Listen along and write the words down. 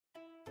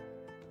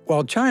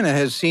While China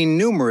has seen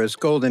numerous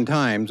golden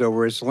times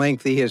over its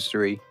lengthy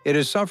history, it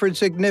has suffered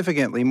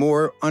significantly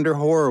more under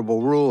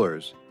horrible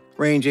rulers,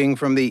 ranging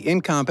from the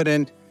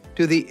incompetent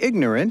to the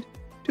ignorant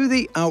to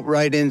the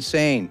outright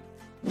insane.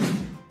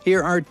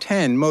 Here are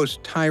 10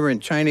 most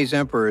tyrant Chinese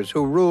emperors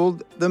who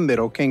ruled the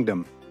Middle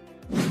Kingdom.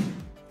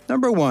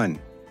 Number 1.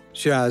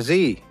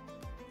 Zi.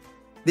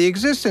 The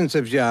existence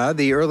of Jia,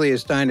 the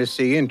earliest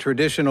dynasty in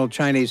traditional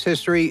Chinese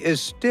history, is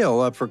still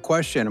up for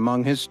question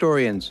among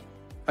historians.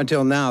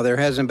 Until now, there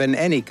hasn't been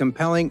any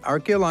compelling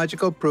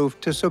archaeological proof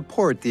to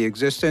support the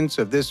existence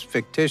of this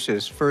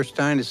fictitious first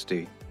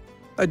dynasty.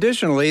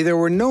 Additionally, there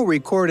were no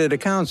recorded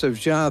accounts of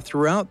Jia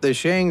throughout the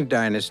Shang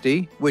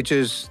dynasty, which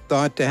is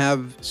thought to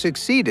have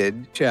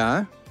succeeded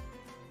Jia.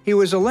 He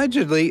was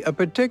allegedly a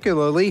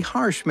particularly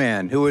harsh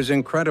man who was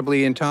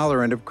incredibly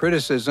intolerant of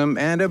criticism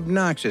and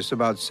obnoxious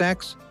about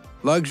sex,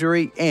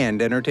 luxury,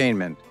 and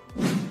entertainment.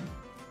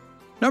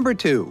 Number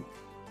 2.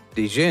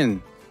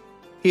 Jin.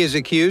 He is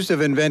accused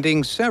of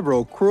inventing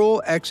several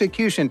cruel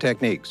execution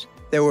techniques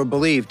that were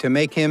believed to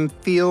make him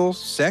feel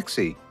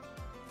sexy.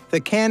 The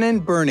cannon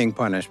burning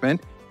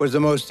punishment was the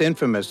most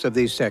infamous of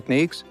these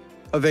techniques.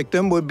 A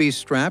victim would be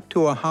strapped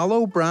to a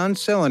hollow bronze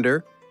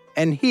cylinder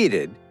and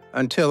heated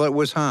until it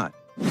was hot.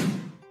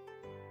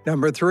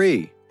 Number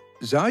 3.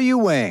 Zhao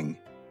Yuwang.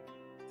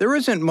 There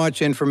isn't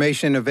much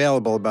information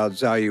available about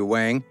Zhao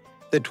Yuwang,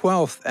 the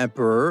 12th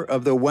emperor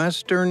of the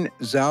Western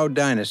Zhao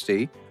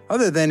dynasty,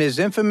 other than his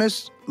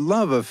infamous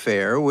love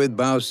affair with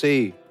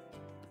Baozi.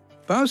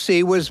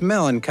 Baozi was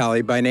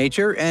melancholy by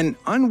nature and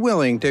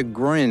unwilling to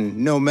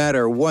grin no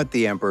matter what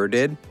the emperor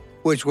did,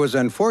 which was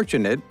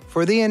unfortunate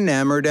for the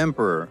enamored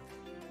emperor.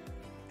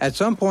 At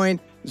some point,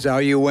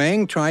 Zhao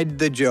Yuwang tried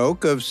the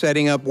joke of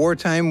setting up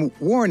wartime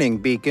warning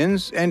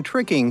beacons and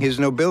tricking his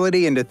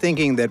nobility into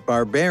thinking that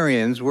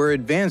barbarians were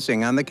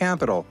advancing on the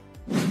capital.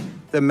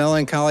 The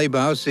melancholy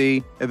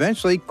Baozi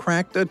eventually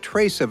cracked a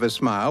trace of a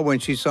smile when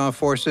she saw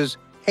forces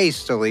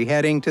hastily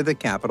heading to the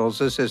capital's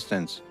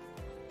assistance.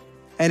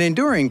 An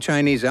enduring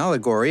Chinese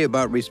allegory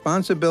about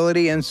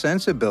responsibility and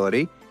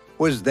sensibility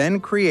was then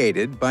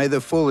created by the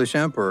foolish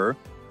emperor,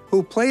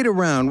 who played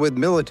around with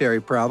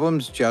military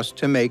problems just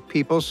to make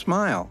people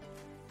smile.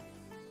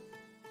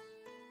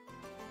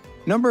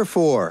 Number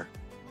 4.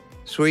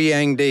 Sui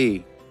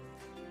Yangdi.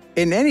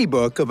 In any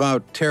book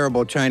about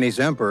terrible Chinese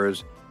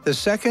emperors, the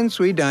second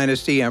Sui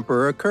dynasty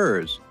emperor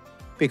occurs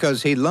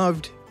because he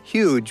loved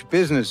huge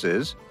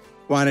businesses,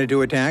 wanted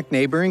to attack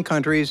neighboring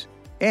countries,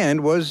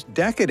 and was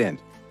decadent.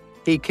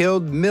 He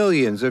killed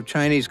millions of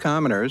Chinese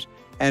commoners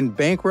and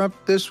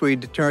bankrupted the Sui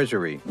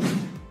treasury.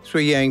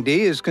 Sui Yangdi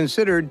is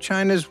considered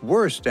China's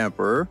worst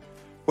emperor.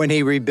 When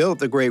he rebuilt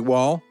the Great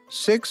Wall,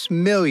 6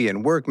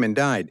 million workmen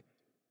died,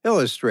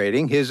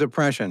 illustrating his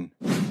oppression.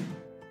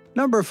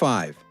 Number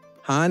 5.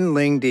 Han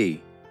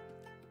Lingdi.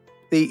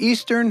 The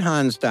Eastern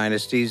Han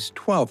dynasty's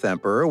 12th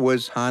emperor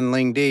was Han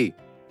Lingdi.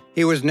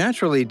 He was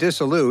naturally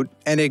dissolute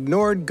and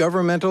ignored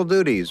governmental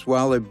duties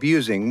while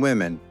abusing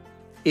women.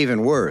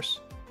 Even worse,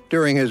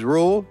 during his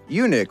rule,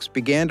 eunuchs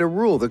began to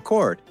rule the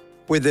court,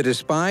 with the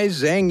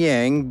despised Zhang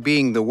Yang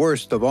being the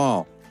worst of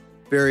all.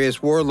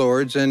 Various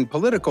warlords and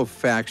political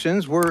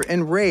factions were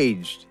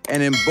enraged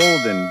and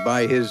emboldened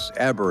by his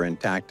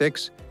aberrant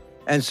tactics,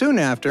 and soon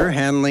after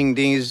Han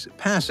Lingdi's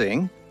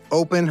passing,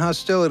 open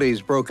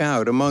hostilities broke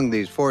out among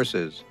these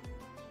forces.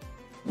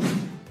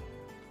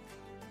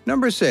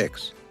 Number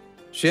 6.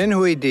 Xin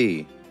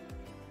Huidi.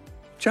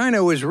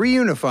 China was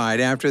reunified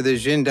after the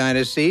Jin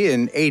dynasty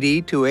in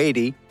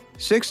 80–80,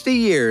 60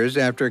 years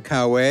after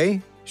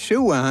Cao,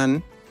 Shu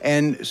Wan,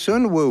 and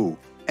Sun Wu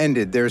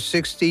ended their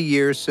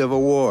 60-year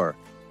civil war.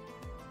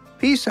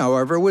 Peace,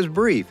 however, was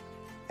brief,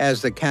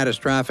 as the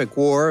catastrophic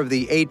War of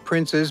the Eight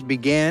Princes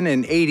began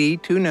in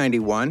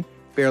 80–91,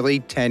 barely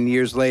 10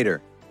 years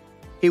later.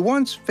 He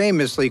once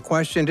famously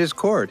questioned his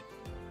court,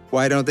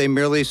 why don't they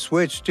merely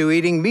switch to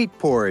eating meat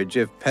porridge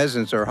if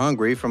peasants are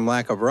hungry from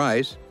lack of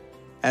rice,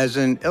 as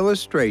an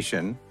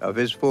illustration of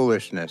his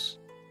foolishness.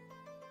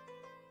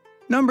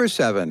 Number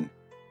 7.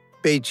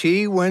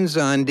 Beiqi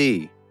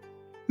Wenzhandi.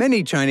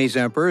 Many Chinese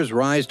emperors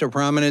rise to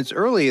prominence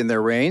early in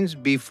their reigns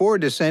before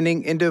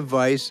descending into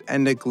vice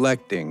and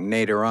neglecting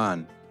later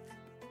on.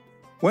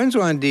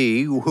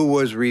 Wenzhandi, who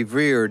was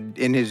revered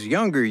in his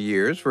younger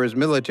years for his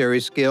military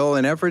skill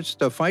and efforts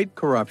to fight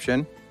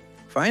corruption,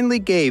 finally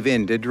gave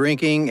in to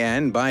drinking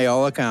and, by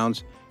all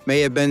accounts, may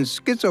have been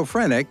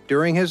schizophrenic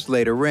during his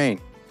later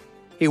reign.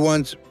 He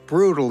once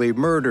brutally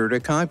murdered a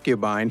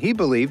concubine he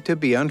believed to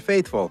be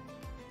unfaithful.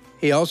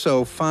 He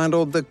also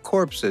fondled the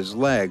corpse's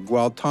leg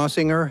while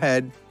tossing her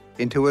head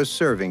into a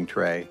serving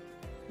tray.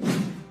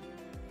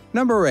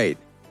 Number 8.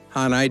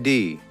 Han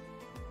Ai.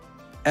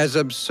 As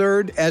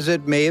absurd as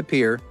it may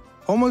appear,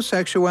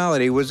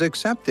 homosexuality was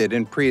accepted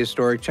in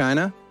prehistoric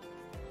China.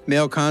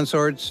 Male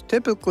consorts,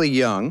 typically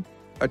young,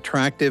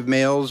 attractive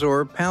males,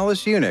 or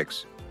palace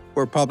eunuchs,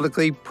 were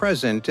publicly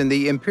present in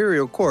the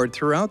imperial court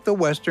throughout the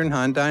Western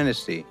Han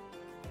dynasty.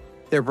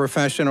 Their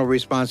professional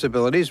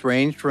responsibilities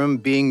ranged from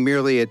being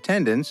merely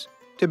attendants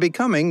to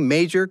becoming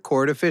major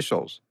court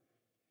officials.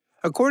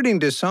 According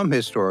to some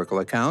historical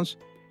accounts,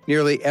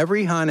 nearly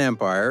every Han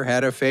Empire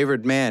had a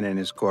favored man in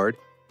his court.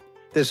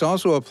 This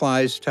also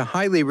applies to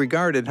highly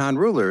regarded Han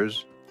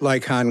rulers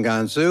like Han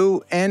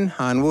Gansu and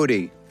Han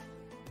Wudi.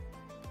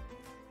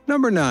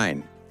 Number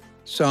 9.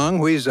 Song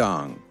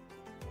Huizong.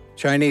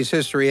 Chinese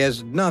history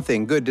has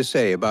nothing good to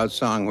say about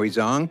Song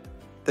Huizong,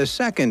 the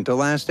second to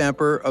last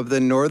emperor of the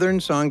Northern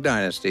Song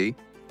dynasty,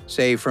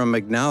 save from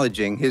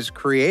acknowledging his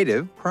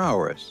creative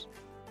prowess.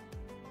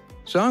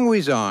 Song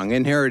Huizong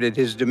inherited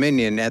his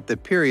dominion at the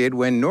period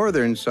when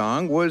Northern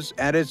Song was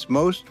at its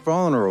most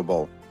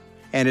vulnerable,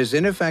 and his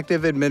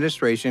ineffective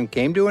administration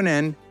came to an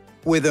end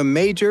with a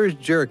major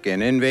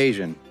Jurchen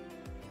invasion.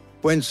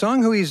 When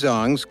Song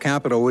Huizong's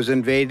capital was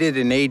invaded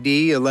in AD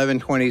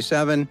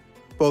 1127,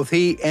 both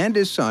he and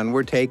his son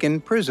were taken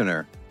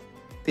prisoner.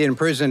 The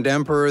imprisoned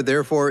emperor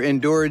therefore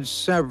endured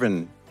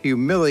 7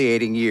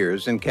 humiliating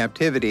years in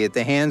captivity at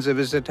the hands of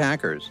his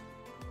attackers.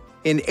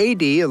 In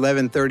AD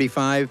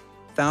 1135,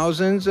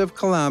 thousands of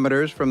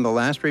kilometers from the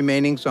last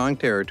remaining Song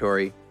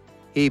territory,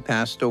 he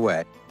passed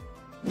away.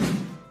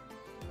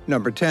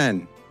 Number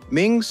 10.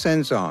 Ming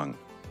Senzong.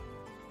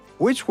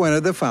 Which one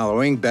of the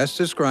following best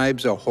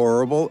describes a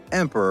horrible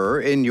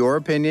emperor in your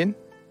opinion?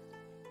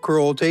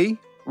 Cruelty,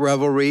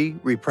 revelry,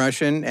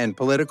 repression, and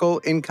political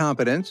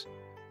incompetence?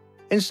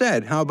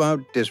 Instead, how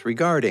about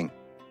disregarding?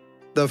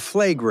 The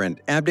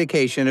flagrant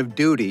abdication of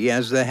duty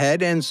as the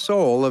head and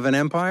soul of an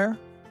empire?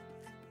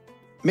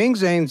 Ming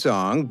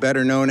Senzong,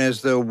 better known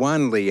as the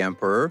Wanli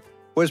Emperor,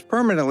 was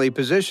permanently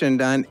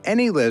positioned on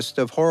any list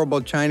of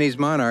horrible Chinese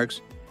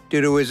monarchs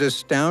due to his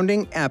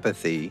astounding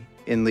apathy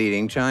in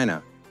leading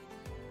China.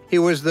 He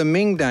was the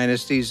Ming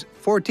Dynasty's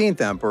 14th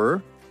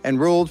emperor and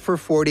ruled for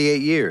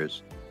 48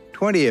 years,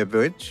 20 of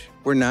which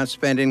were not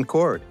spent in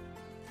court.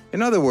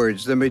 In other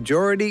words, the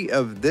majority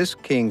of this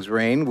king's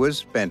reign was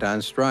spent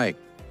on strike.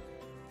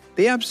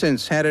 The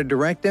absence had a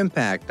direct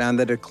impact on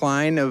the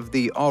decline of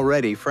the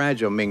already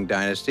fragile Ming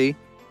Dynasty,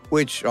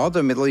 which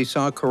ultimately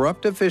saw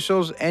corrupt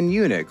officials and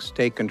eunuchs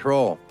take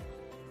control.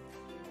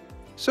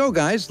 So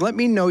guys, let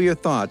me know your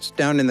thoughts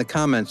down in the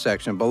comments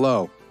section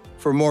below.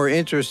 For more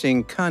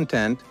interesting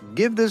content,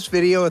 give this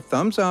video a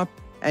thumbs up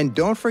and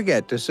don't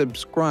forget to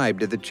subscribe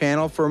to the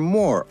channel for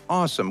more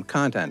awesome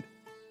content.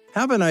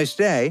 Have a nice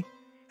day,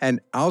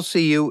 and I'll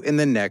see you in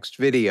the next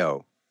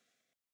video.